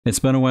It's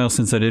been a while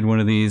since I did one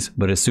of these,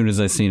 but as soon as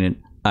I seen it,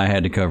 I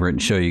had to cover it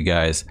and show you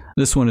guys.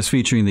 This one is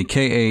featuring the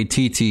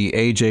KATT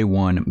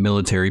AJ1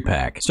 military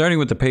pack. Starting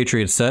with the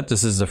Patriot set,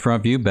 this is the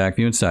front view, back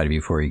view, and side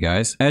view for you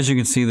guys. As you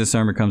can see, this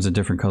armor comes in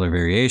different color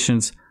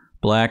variations: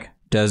 black,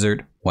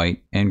 desert,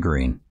 white, and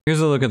green.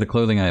 Here's a look at the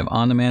clothing I have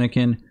on the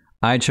mannequin.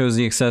 I chose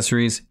the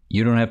accessories.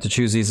 You don't have to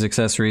choose these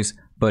accessories,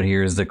 but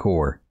here's the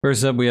core.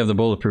 First up, we have the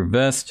bulletproof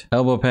vest,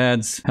 elbow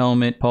pads,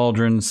 helmet,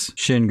 pauldrons,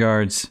 shin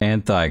guards,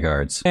 and thigh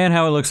guards. And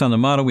how it looks on the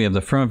model, we have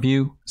the front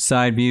view,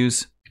 side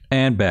views,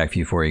 and back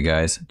view for you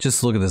guys.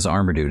 Just look at this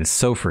armor, dude. It's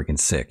so freaking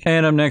sick.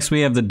 And up next,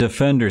 we have the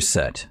Defender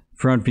set.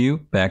 Front view,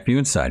 back view,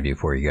 and side view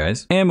for you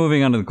guys. And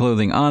moving on to the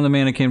clothing on the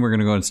mannequin, we're going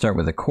to go and start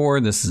with the core.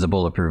 This is the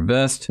bulletproof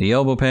vest, the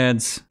elbow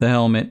pads, the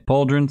helmet,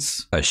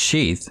 pauldrons, a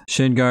sheath,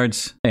 shin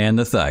guards, and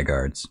the thigh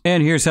guards.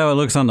 And here's how it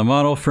looks on the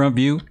model: front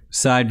view,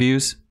 side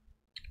views,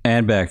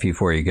 and back view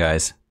for you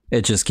guys.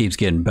 It just keeps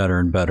getting better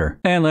and better.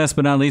 And last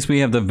but not least,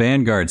 we have the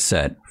Vanguard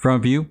set.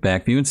 Front view,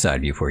 back view, and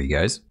side view for you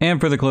guys. And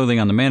for the clothing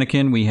on the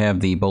mannequin, we have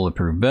the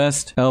bulletproof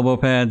vest, elbow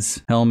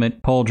pads,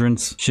 helmet,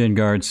 pauldrons, shin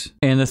guards,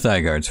 and the thigh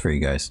guards for you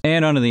guys.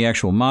 And onto the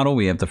actual model,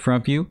 we have the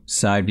front view,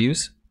 side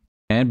views,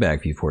 and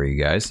back view for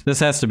you guys. This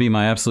has to be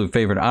my absolute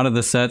favorite out of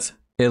the sets.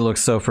 It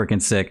looks so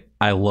freaking sick.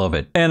 I love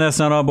it. And that's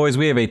not all, boys.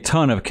 We have a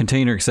ton of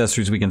container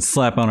accessories we can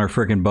slap on our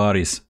freaking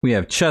bodies. We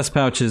have chest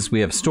pouches,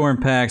 we have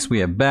storm packs, we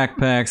have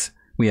backpacks,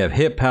 we have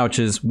hip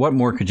pouches. What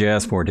more could you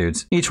ask for,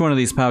 dudes? Each one of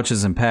these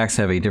pouches and packs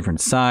have a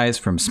different size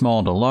from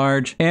small to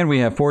large. And we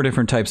have 4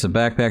 different types of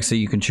backpacks that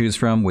you can choose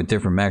from with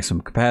different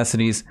maximum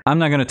capacities. I'm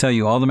not going to tell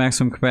you all the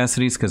maximum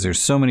capacities because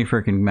there's so many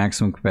freaking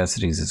maximum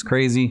capacities, it's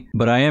crazy.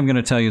 But I am going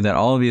to tell you that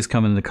all of these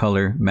come in the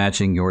color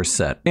matching your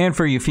set. And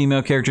for you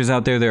female characters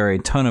out there, there are a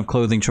ton of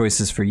clothing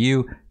choices for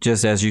you,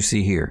 just as you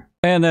see here.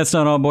 And that's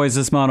not all, boys.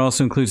 This mod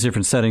also includes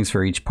different settings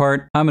for each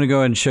part. I'm going to go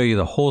ahead and show you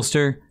the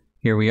holster.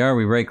 Here we are.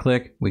 We right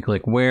click, we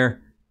click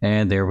wear.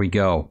 And there we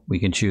go. We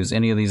can choose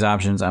any of these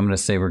options. I'm going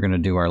to say we're going to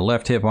do our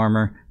left hip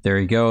armor. There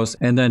he goes.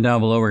 And then down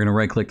below, we're going to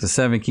right click the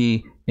 7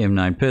 key,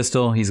 M9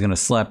 pistol. He's going to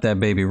slap that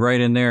baby right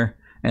in there.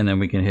 And then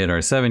we can hit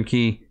our 7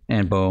 key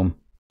and boom,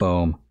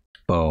 boom,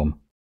 boom,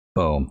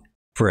 boom.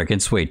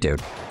 Frickin' sweet,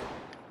 dude.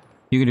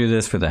 You can do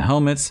this for the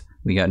helmets.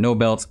 We got no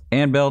belts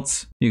and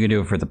belts. You can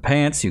do it for the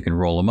pants. You can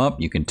roll them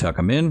up. You can tuck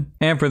them in.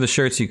 And for the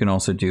shirts, you can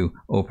also do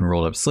open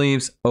rolled up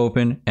sleeves,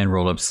 open and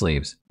rolled up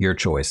sleeves. Your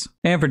choice.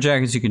 And for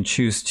jackets, you can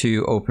choose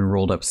to open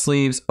rolled up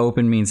sleeves.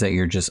 Open means that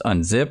you're just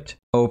unzipped.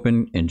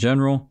 Open in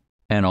general.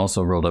 And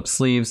also rolled up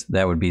sleeves.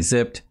 That would be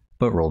zipped,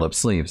 but rolled up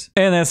sleeves.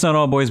 And that's not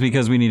all, boys,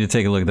 because we need to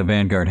take a look at the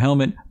Vanguard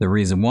helmet. The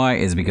reason why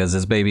is because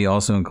this baby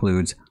also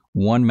includes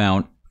one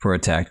mount for a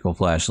tactical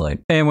flashlight.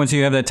 And once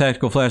you have that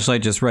tactical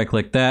flashlight, just right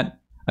click that.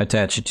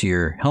 Attach it to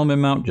your helmet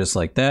mount just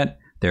like that.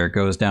 There it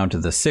goes down to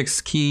the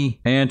 6th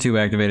key. And to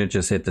activate it,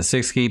 just hit the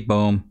 6th key.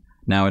 Boom.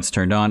 Now it's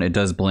turned on. It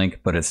does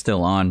blink, but it's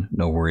still on.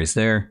 No worries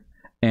there.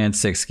 And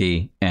 6th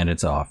key, and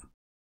it's off.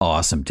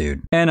 Awesome,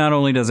 dude. And not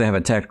only does it have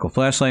a tactical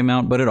flashlight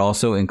mount, but it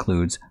also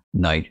includes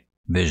night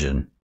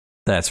vision.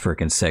 That's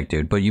freaking sick,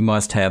 dude. But you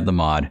must have the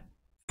mod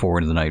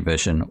for the night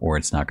vision or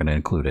it's not going to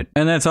include it.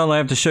 And that's all I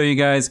have to show you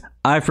guys.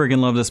 I freaking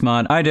love this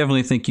mod. I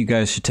definitely think you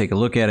guys should take a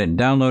look at it and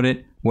download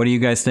it. What do you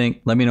guys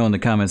think? Let me know in the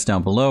comments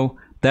down below.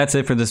 That's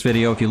it for this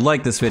video. If you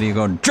like this video,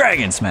 go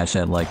dragon smash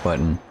that like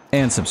button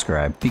and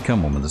subscribe.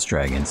 Become one of those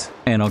dragons.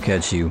 And I'll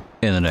catch you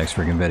in the next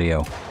freaking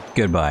video.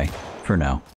 Goodbye for now.